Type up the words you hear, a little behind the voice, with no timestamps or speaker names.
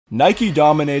Nike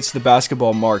dominates the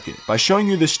basketball market. By showing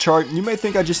you this chart, you may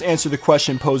think I just answered the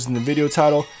question posed in the video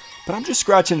title, but I'm just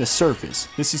scratching the surface.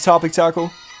 This is Topic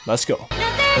Tackle. Let's go.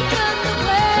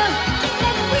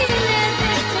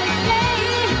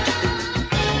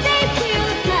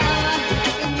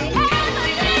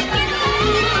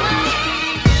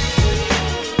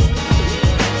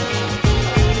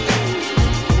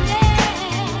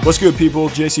 What's good, people?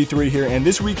 JC3 here, and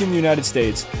this week in the United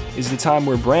States is the time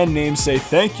where brand names say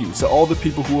thank you to all the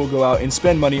people who will go out and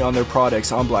spend money on their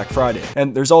products on Black Friday.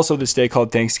 And there's also this day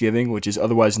called Thanksgiving, which is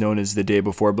otherwise known as the day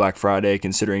before Black Friday,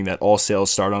 considering that all sales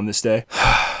start on this day.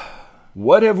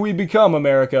 What have we become,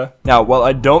 America? Now, while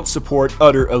I don't support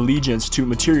utter allegiance to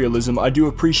materialism, I do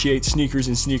appreciate sneakers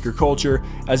and sneaker culture,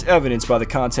 as evidenced by the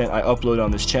content I upload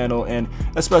on this channel, and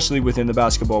especially within the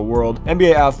basketball world.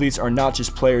 NBA athletes are not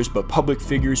just players, but public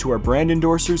figures who are brand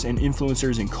endorsers and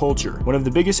influencers in culture. One of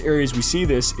the biggest areas we see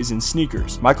this is in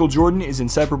sneakers. Michael Jordan is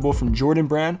inseparable from Jordan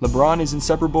Brand, LeBron is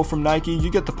inseparable from Nike,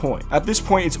 you get the point. At this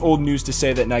point, it's old news to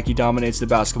say that Nike dominates the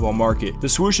basketball market. The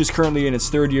swoosh is currently in its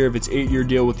third year of its 8-year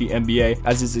deal with the NBA,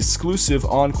 as its exclusive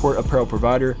on-court apparel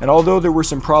provider, and although there were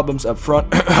some problems up front,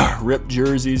 ripped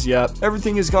jerseys, yeah,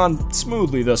 everything has gone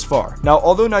smoothly thus far. Now,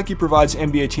 although Nike provides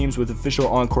NBA teams with official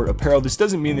on-court apparel, this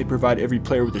doesn't mean they provide every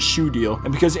player with a shoe deal,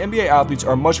 and because NBA athletes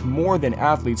are much more than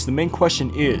athletes, the main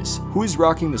question is, who is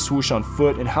rocking the swoosh on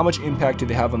foot, and how much impact do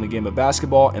they have on the game of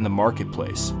basketball and the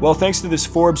marketplace? Well, thanks to this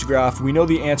Forbes graph, we know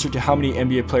the answer to how many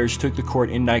NBA players took the court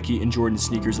in Nike and Jordan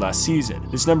sneakers last season.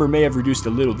 This number may have reduced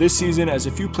a little this season, as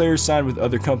a few players signed with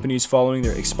other companies following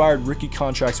their expired rookie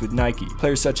contracts with Nike.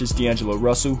 Players such as D'Angelo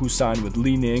Russell, who signed with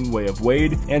Li Ning, Way of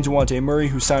Wade, and DeJounte Murray,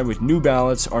 who signed with New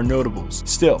Balance, are notables.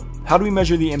 Still, how do we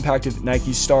measure the impact of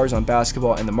Nike's stars on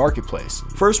basketball and the marketplace?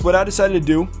 First, what I decided to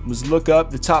do was look up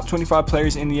the top 25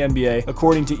 players in the NBA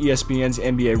according to ESPN's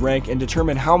NBA rank and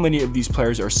determine how many of these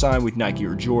players are signed with Nike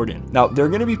or Jordan. Now, there are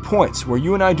going to be points where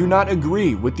you and I do not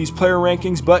agree with these player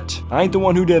rankings, but I ain't the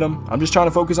one who did them. I'm just trying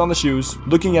to focus on the shoes.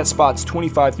 Looking at spots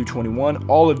 25 through 21,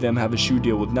 all of them have a shoe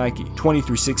deal with Nike. 20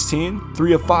 through 16,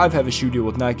 3 of 5 have a shoe deal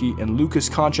with Nike, and Luka's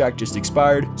contract just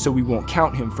expired, so we won't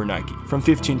count him for Nike. From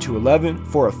 15 to 11,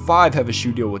 4 of 5 have a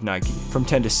shoe deal with Nike. From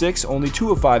 10 to 6, only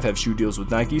 2 of 5 have shoe deals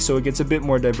with Nike, so it gets a bit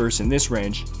more diverse in this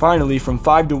range. Finally, from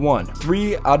 5 to 1,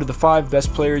 3 out of the 5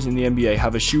 best players in the NBA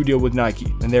have a shoe deal with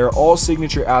Nike, and they are all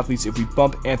signature athletes if we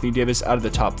bump Anthony Davis out of the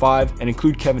top 5 and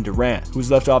include Kevin Durant,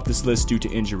 who's left off this list due to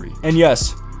injury. And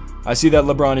yes, I see that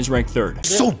LeBron is ranked 3rd.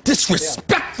 So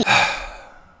disrespectful!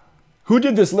 Who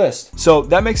did this list? So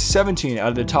that makes 17 out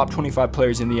of the top 25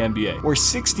 players in the NBA, or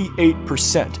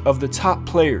 68% of the top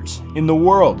players in the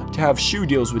world to have shoe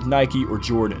deals with Nike or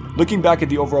Jordan. Looking back at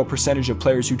the overall percentage of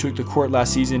players who took the court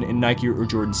last season in Nike or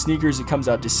Jordan sneakers, it comes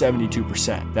out to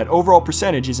 72%. That overall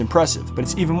percentage is impressive, but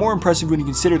it's even more impressive when you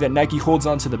consider that Nike holds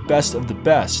on to the best of the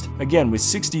best, again with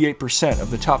 68%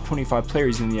 of the top 25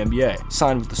 players in the NBA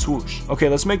signed with the swoosh. Okay,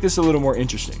 let's make this a little more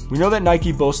interesting. We know that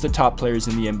Nike boasts the top players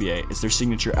in the NBA as their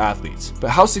signature athletes.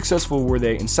 But how successful were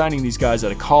they in signing these guys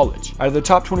out of college? Out of the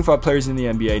top 25 players in the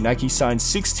NBA, Nike signed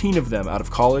 16 of them out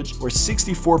of college, or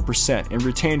 64%, and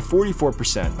retained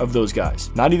 44% of those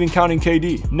guys, not even counting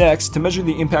KD. Next, to measure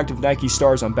the impact of Nike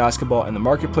stars on basketball and the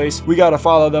marketplace, we gotta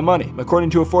follow the money.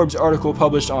 According to a Forbes article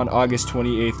published on August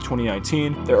 28,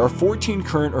 2019, there are 14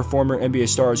 current or former NBA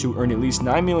stars who earn at least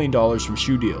 $9 million from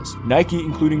shoe deals. Nike,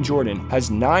 including Jordan, has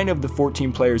 9 of the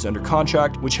 14 players under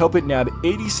contract, which help it nab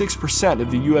 86% of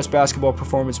the US basketball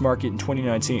performance market in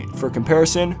 2019. For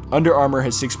comparison, Under Armour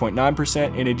has 6.9%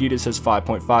 and Adidas has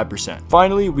 5.5%.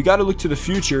 Finally, we gotta look to the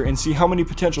future and see how many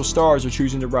potential stars are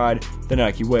choosing to ride the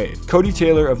Nike wave. Cody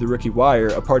Taylor of the Rookie Wire,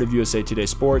 a part of USA Today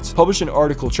Sports, published an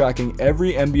article tracking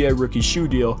every NBA rookie shoe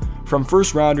deal from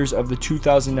first rounders of the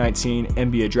 2019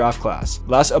 NBA draft class.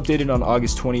 Last updated on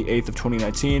August 28th of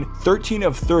 2019, 13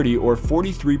 of 30 or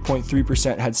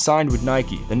 43.3% had signed with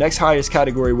Nike. The next highest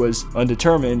category was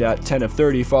undetermined at 10 of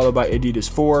 30, followed by Adidas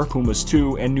 4, Pumas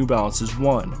 2, and New Balances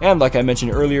 1. And like I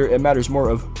mentioned earlier, it matters more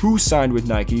of who signed with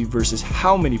Nike versus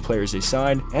how many players they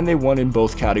signed, and they won in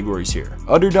both categories here.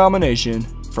 Utter domination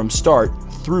from start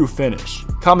through finish.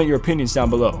 Comment your opinions down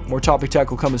below. More Topic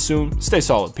Tackle coming soon. Stay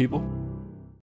solid, people.